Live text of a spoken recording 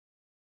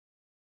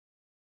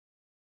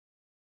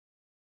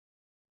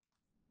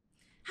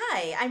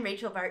Hi, I'm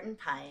Rachel Barton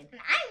Pine, And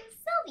I'm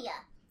Sylvia.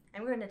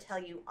 and we're going to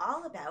tell you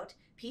all about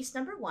piece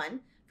number 1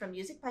 from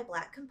Music by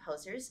Black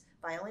Composers,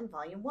 Violin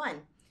Volume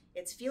 1.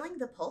 It's Feeling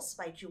the Pulse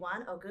by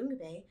Juwon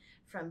Ogungbe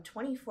from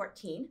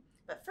 2014,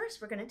 but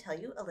first we're going to tell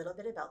you a little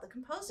bit about the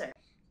composer.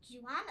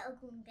 Juwon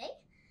Ogungbe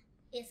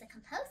is a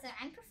composer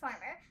and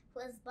performer who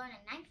was born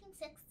in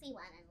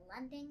 1961 in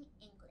London,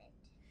 England.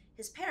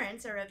 His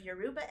parents are of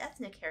Yoruba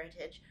ethnic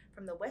heritage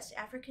from the West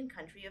African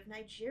country of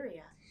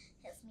Nigeria.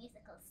 His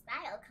musical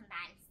style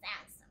combines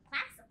sounds from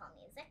classical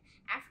music,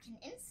 African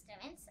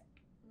instruments,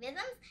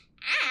 rhythms,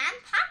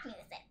 and pop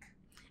music.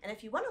 And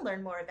if you want to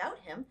learn more about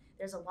him,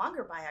 there's a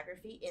longer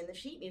biography in the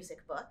sheet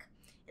music book.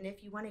 And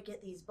if you want to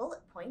get these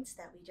bullet points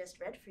that we just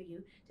read for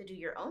you to do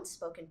your own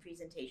spoken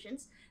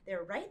presentations,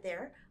 they're right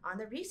there on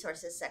the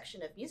resources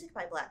section of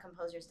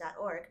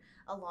musicbyblackcomposers.org,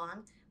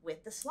 along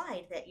with the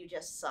slide that you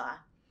just saw.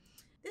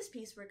 This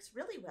piece works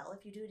really well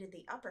if you do it in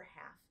the upper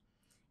half.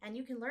 And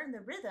you can learn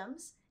the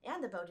rhythms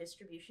and the bow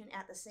distribution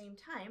at the same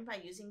time by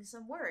using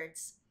some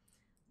words.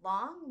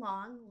 Long,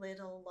 long,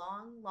 little,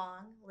 long,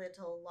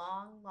 little,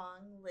 long,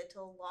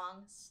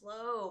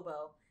 slow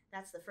bow.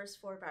 That's the first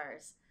 4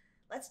 bars.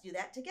 Let's do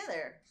that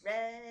together.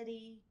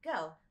 Ready,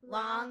 go.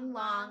 Long,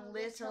 long,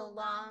 little,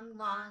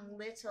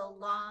 little,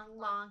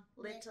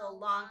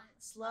 long,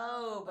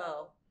 slow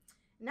bow.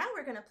 Now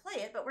we're going to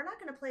play it, but we're not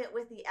going to play it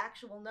with the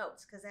actual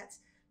notes because that's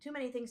too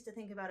many things to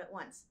think about at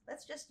once.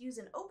 Let's just use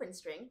an open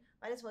string.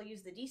 Might as well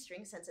use the D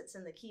string since it's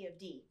in the key of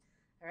D.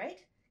 All right?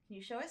 Can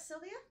you show us,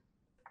 Sylvia?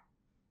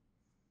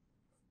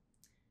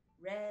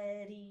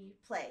 Ready,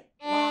 play.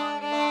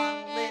 Long,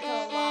 long,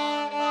 little,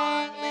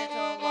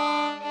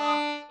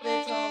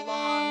 little,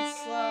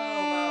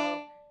 slow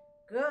bow.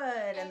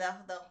 Good. And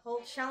the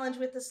whole challenge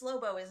with the slow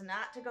bow is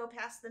not to go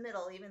past the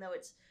middle, even though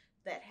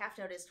that half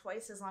note is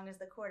twice as long as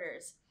the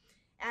quarters.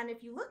 And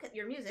if you look at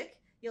your music,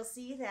 you'll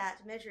see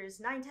that measures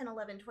 9, 10,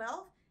 11,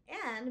 12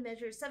 and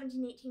measures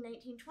 17, 18,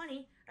 19,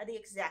 20 are the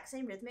exact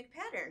same rhythmic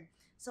pattern.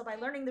 So by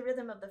learning the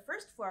rhythm of the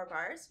first 4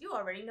 bars, you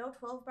already know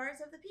 12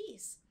 bars of the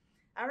piece.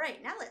 All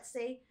right, now let's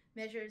say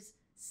measures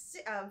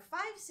 5,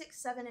 6,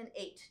 7, and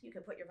 8. You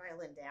can put your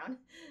violin down.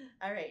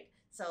 All right,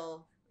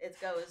 so it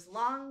goes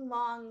long,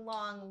 long,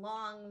 long,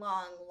 long,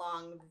 long,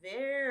 long,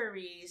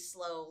 very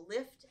slow,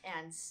 lift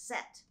and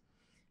set.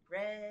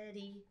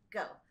 Ready,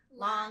 go.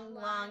 Long,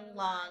 long,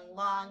 long,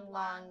 long,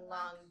 long,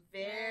 long,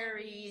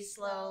 very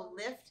slow,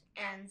 lift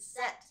and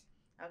set.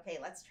 Okay,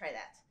 let's try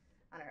that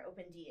on our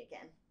open D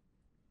again.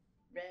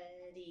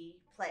 Ready,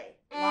 play.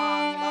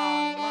 Long,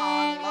 long,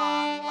 long,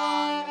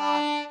 long,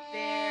 long,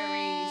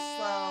 very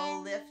slow,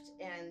 lift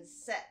and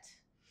set.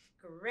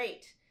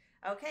 Great.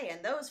 Okay,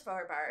 and those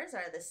 4 bars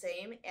are the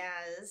same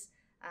as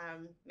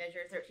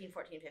measure 13,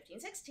 14, 15,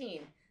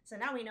 16. So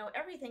now we know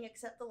everything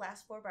except the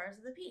last 4 bars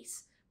of the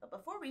piece. But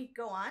before we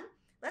go on,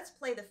 let's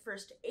play the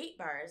first 8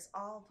 bars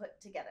all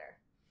put together.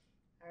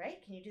 All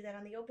right, can you do that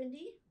on the open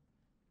D?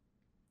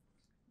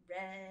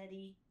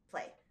 Ready,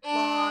 play.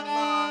 Long,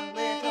 long,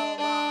 little,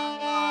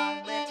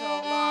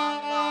 little,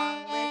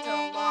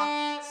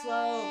 long,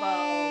 slow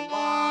bow.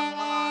 Long,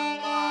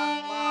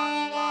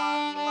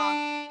 long,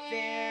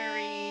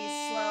 very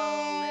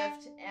slow,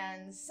 lift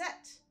and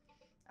set.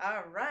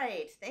 All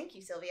right, thank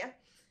you, Sylvia.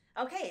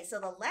 Okay, so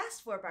the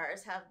last 4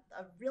 bars have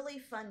a really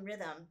fun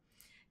rhythm.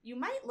 You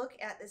might look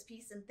at this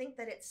piece and think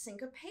that it's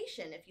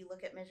syncopation if you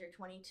look at measure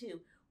 22.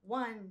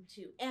 1,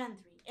 2, and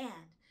 3,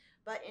 and.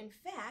 But in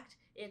fact,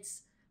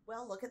 it's,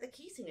 well, look at the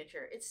key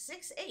signature. It's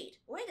 6, 8.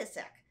 Wait a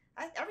sec.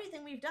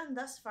 Everything we've done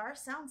thus far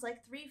sounds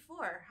like 3,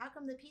 4. How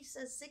come the piece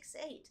says 6,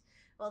 8?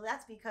 Well,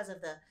 that's because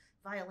of the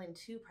violin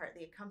 2 part,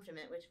 the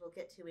accompaniment, which we'll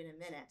get to in a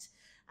minute.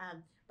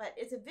 But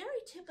it's a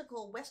very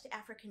typical West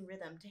African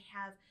rhythm to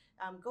have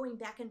going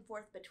back and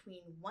forth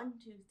between 1,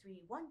 2,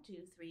 3, 1,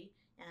 2, 3,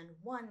 and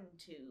 1,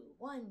 2,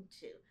 1,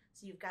 2.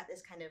 So you've got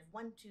this kind of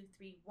 1, 2,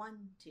 3,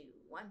 1, 2,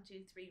 1,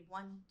 2, 3,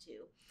 1,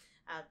 2.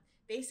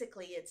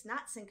 Basically, it's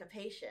not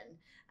syncopation.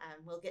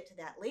 We'll get to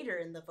that later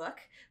in the book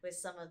with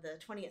some of the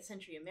 20th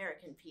century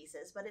American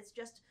pieces, but it's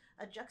just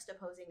a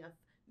juxtaposing of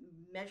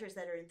measures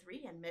that are in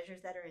 3 and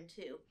measures that are in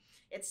 2.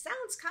 It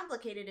sounds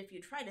complicated if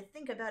you try to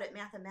think about it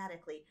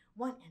mathematically.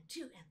 1 and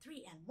 2 and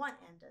 3 and 1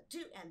 and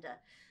 2 and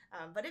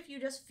but if you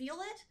just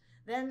feel it,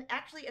 then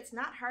actually it's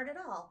not hard at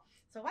all.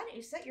 So why don't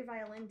you set your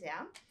violin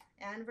down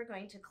and we're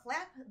going to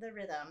clap the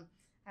rhythm.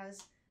 I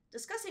was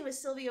discussing with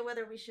Sylvia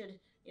whether we should,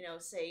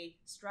 say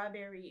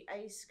strawberry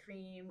ice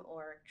cream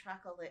or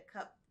chocolate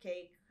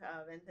cupcake,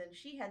 and then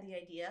she had the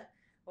idea.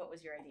 What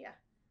was your idea?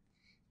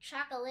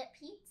 Chocolate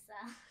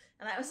pizza.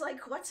 And I was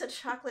like, what's a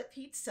chocolate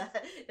pizza?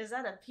 Is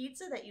that a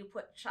pizza that you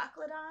put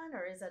chocolate on,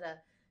 or is it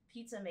a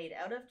pizza made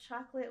out of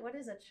chocolate? What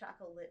is a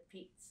chocolate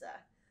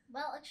pizza?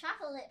 Well, a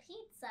chocolate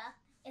pizza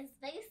is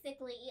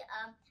basically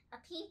a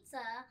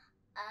pizza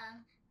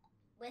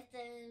with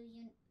the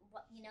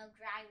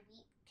dry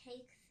wheat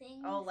cake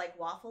thing. Oh, like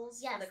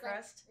waffles for the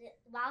crust? Like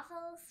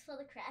waffles for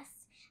the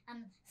crust,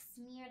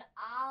 smeared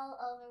all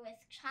over with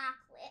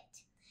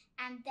chocolate,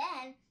 and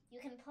then you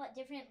can put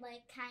different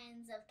like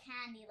kinds of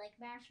candy, like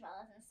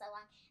marshmallows and so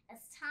on, as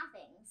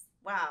toppings.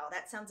 Wow,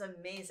 that sounds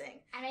amazing.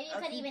 And maybe you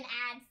could even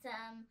add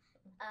some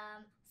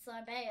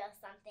sorbet or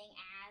something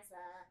as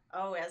a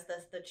as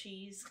the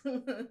cheese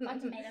or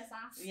tomato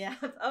sauce. Yeah.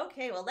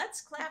 Okay, well,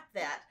 let's clap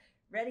that.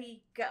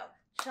 Ready, go.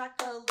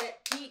 Chocolate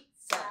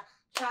pizza,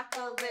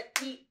 chocolate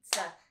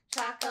pizza,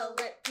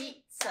 chocolate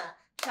pizza,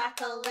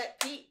 chocolate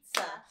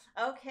pizza.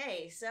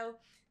 Okay, so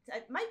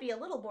it might be a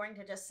little boring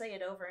to just say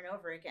it over and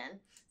over again.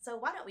 So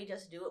why don't we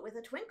just do it with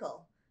a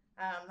twinkle?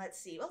 Let's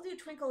see. We'll do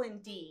twinkle in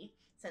D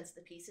since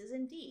the piece is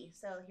in D.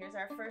 So here's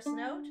our first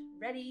note.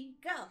 Ready,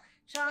 go.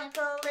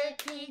 Chocolate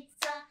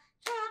pizza,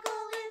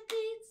 chocolate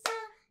pizza,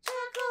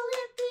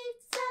 chocolate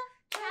pizza,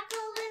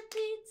 chocolate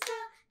pizza,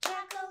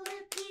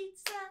 chocolate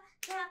pizza,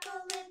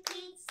 chocolate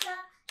pizza,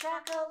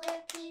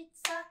 chocolate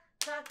pizza,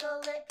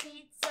 chocolate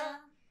pizza.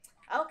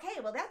 Okay,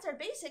 well, that's our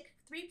basic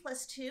 3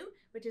 plus 2,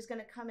 which is going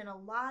to come in a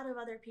lot of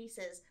other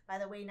pieces. By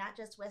the way, not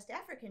just West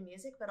African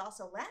music, but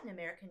also Latin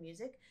American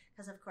music,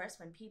 because of course,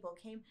 when people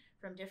came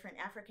from different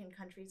African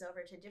countries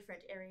over to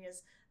different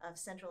areas of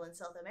Central and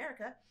South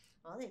America,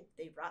 well,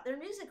 they brought their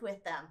music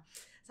with them.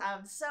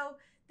 So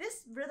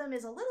this rhythm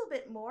is a little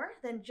bit more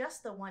than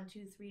just the 1,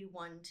 2, 3,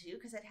 1, 2,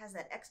 because it has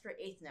that extra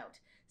 8th note.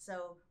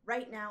 So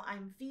right now,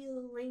 I'm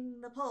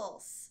feeling the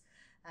pulse.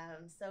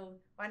 So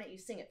why don't you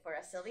sing it for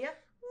us, Sylvia?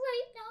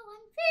 Right now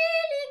I'm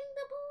feeling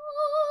the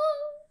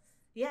pulse.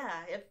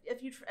 Yeah,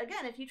 if you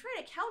try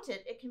to count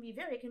it, it can be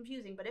very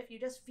confusing, but if you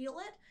just feel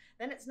it,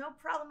 then it's no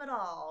problem at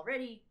all.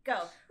 Ready,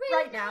 go.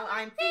 Right now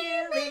I'm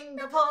feeling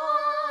the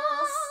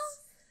pulse.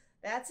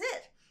 That's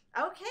it.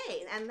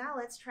 Okay, and now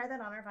let's try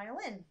that on our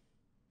violin.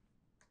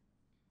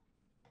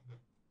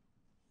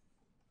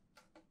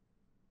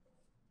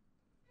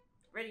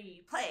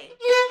 Ready, play.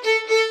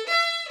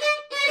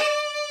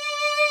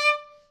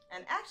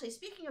 And actually,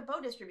 speaking of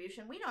bow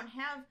distribution, we don't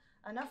have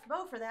enough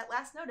bow for that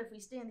last note if we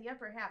stay in the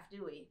upper half,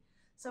 do we?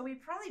 So we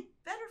probably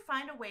better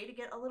find a way to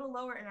get a little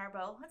lower in our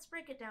bow. Let's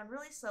break it down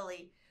really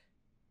slowly.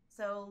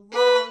 So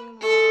long,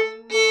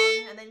 long,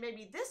 long, and then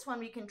maybe this one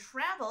we can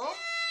travel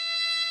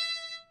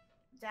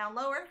down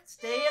lower,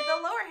 stay at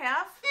the lower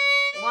half.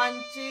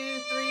 1, 2,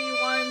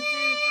 3, 1, 2,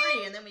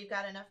 3, and then we've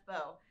got enough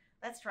bow.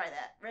 Let's try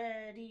that.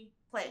 Ready,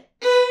 play.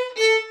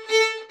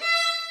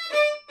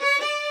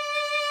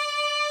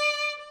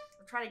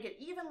 Try to get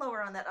even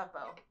lower on that up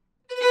bow.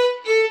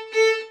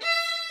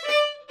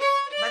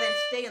 But then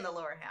stay in the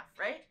lower half,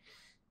 right?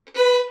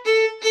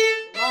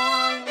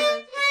 Long.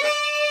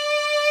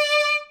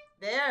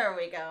 There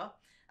we go.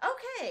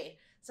 Okay,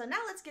 so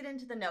now let's get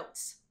into the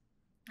notes.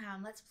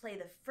 Let's play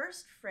the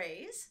first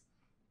phrase.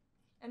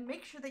 And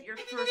make sure that your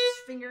first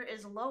finger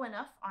is low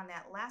enough on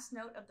that last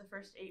note of the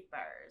first 8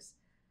 bars.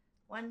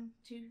 1,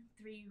 2,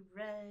 3,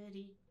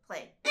 ready,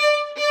 play.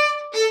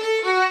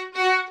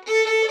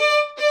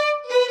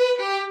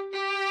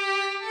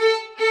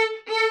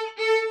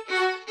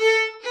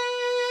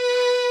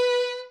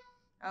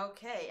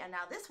 Okay, and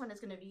now this one is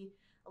going to be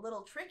a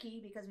little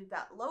tricky because we've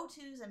got low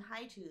 2s and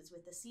high 2s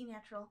with the C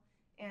natural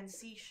and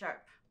C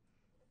sharp.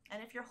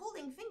 And if you're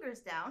holding fingers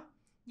down,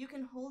 you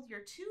can hold your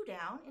 2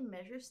 down in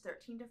measures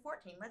 13 to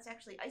 14. Let's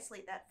actually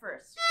isolate that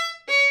first.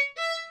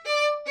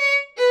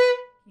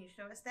 Can you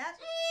show us that?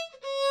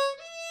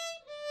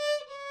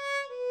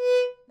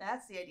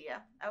 That's the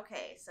idea.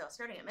 Okay, so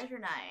starting at measure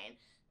 9.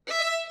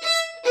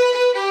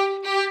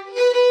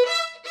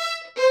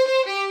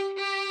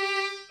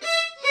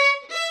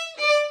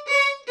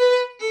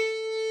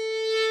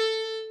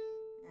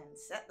 And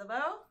set the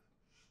bow.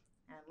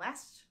 And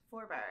last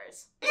 4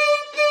 bars.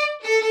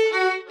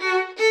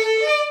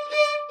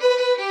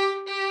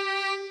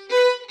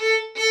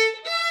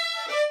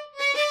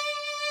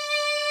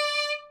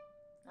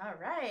 All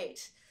right.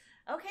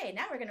 Okay,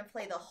 now we're going to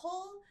play the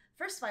whole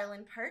first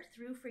violin part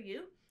through for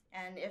you.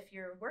 And if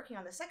you're working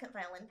on the second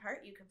violin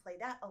part, you could play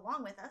that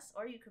along with us,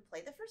 or you could play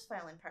the first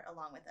violin part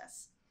along with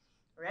us.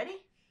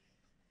 Ready?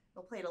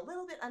 We'll play it a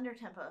little bit under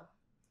tempo.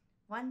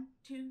 1,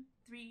 2,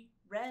 3,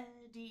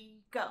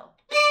 ready, go.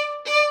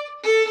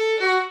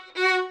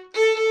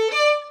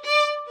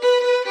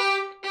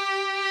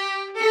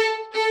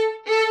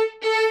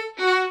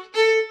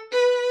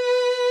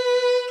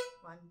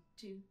 1,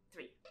 2,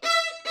 3.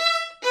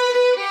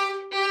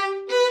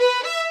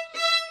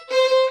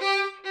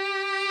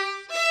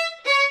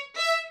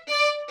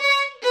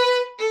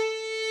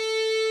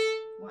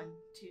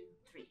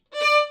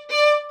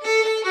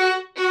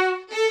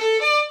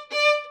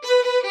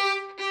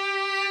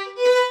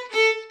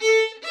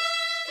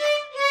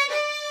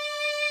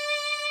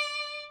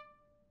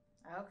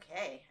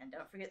 Okay, and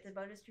don't forget the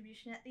bow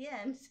distribution at the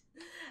end.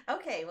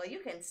 Okay, well, you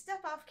can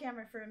step off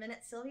camera for a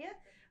minute, Sylvia,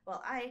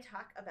 while I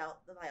talk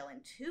about the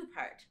violin 2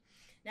 part.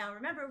 Now,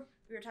 remember,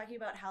 we were talking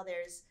about how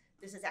this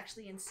is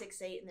actually in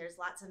 6/8, and there's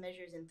lots of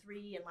measures in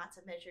 3 and lots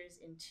of measures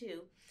in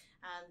 2.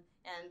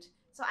 And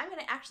so I'm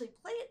going to actually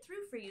play it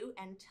through for you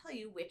and tell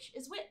you which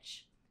is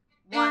which.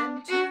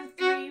 1, 2,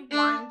 3,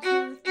 1,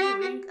 2,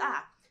 3,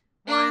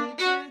 1,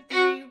 2,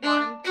 3,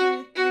 1,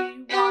 2,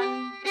 3,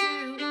 1,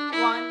 2,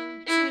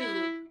 1,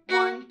 2,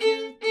 1, 2,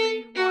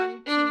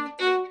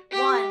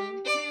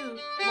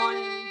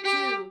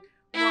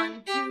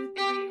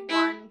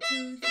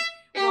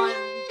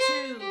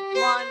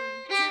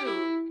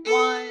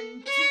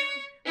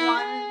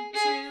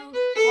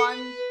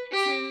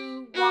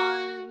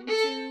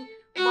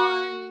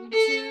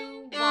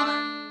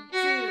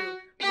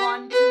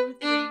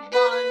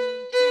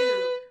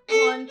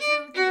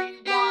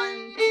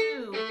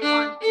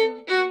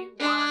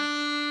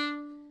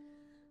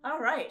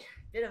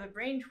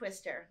 brain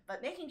twister,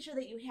 but making sure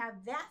that you have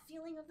that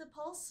feeling of the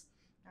pulse,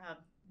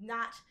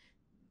 not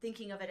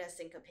thinking of it as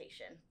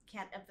syncopation.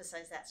 Can't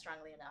emphasize that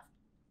strongly enough.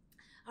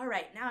 All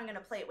right, now I'm going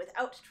to play it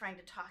without trying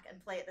to talk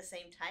and play at the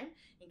same time,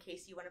 in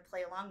case you want to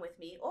play along with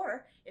me,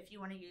 or if you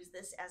want to use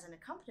this as an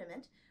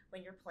accompaniment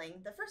when you're playing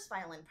the first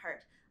violin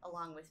part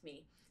along with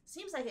me.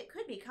 Seems like it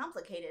could be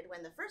complicated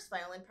when the first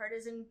violin part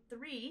is in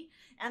 3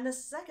 and the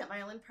second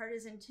violin part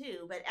is in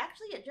 2, but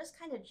actually it just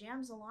kind of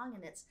jams along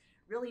and it's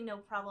really no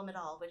problem at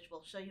all, which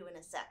we'll show you in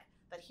a sec.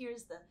 But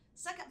here's the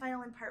second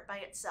violin part by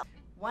itself.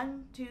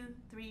 1, 2,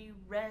 3,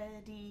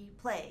 ready,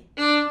 play.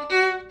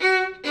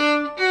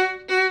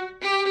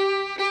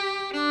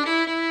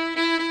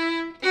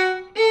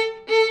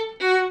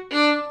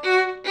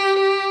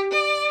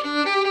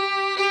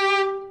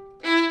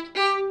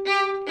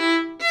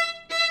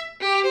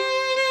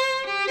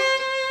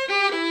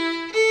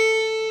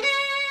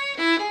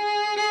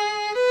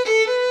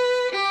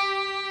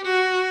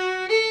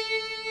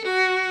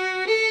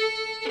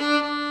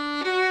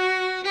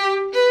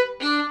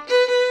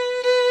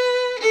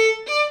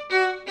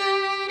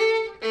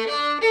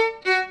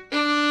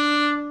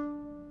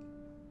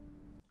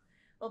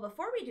 Well,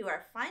 before we do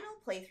our final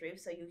playthrough,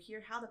 so you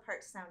hear how the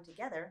parts sound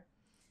together,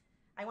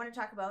 I want to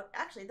talk about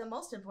actually the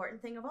most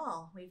important thing of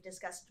all. We've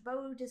discussed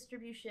bow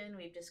distribution,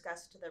 we've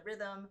discussed the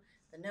rhythm,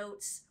 the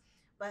notes,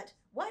 but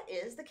what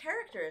is the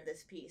character of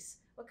this piece?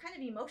 What kind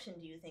of emotion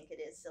do you think it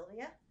is,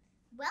 Sylvia?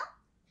 Well,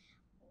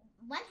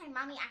 one time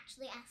Mommy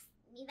actually asked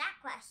me that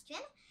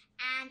question,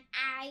 and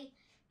I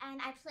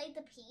played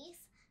the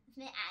piece with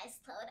my eyes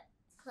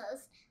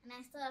closed, and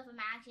I sort of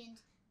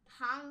imagined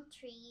palm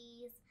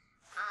trees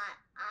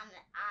on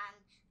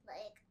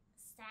like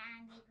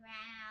sandy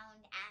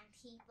ground and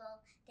people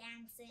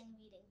dancing,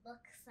 reading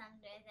books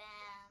under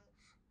them,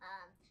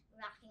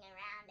 rocking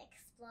around,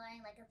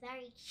 exploring, like a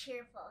very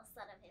cheerful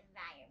sort of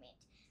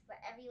environment where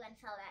everyone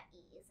felt at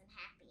ease and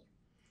happy.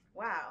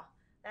 Wow,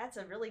 that's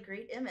a really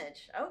great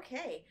image.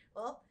 Okay,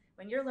 well,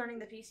 when you're learning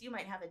the piece, you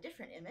might have a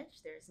different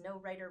image. There's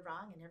no right or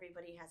wrong, and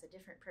everybody has a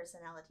different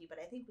personality,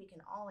 but I think we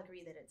can all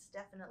agree that it's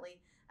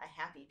definitely a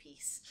happy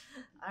piece.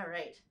 All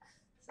right,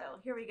 so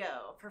here we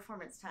go,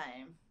 performance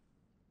time.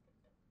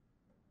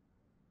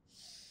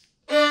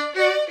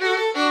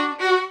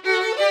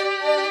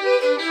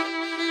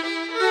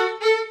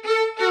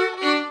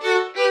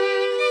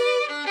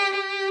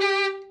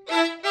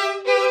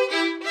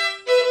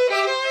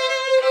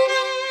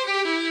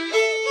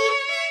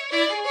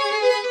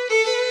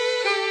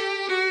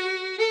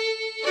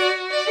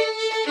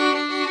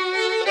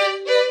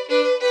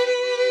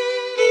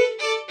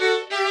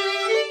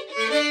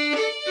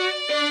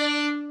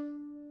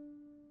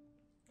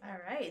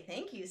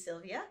 Thank you,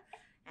 Sylvia,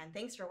 and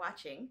thanks for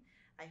watching.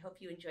 I hope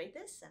you enjoyed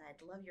this, and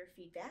I'd love your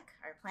feedback.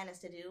 Our plan is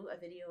to do a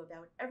video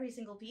about every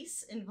single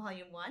piece in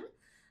Volume 1,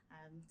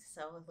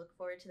 so I look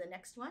forward to the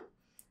next one,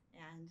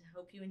 and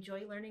hope you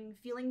enjoy learning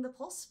Feeling the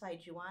Pulse by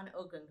Juwon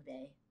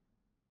Ogungbe.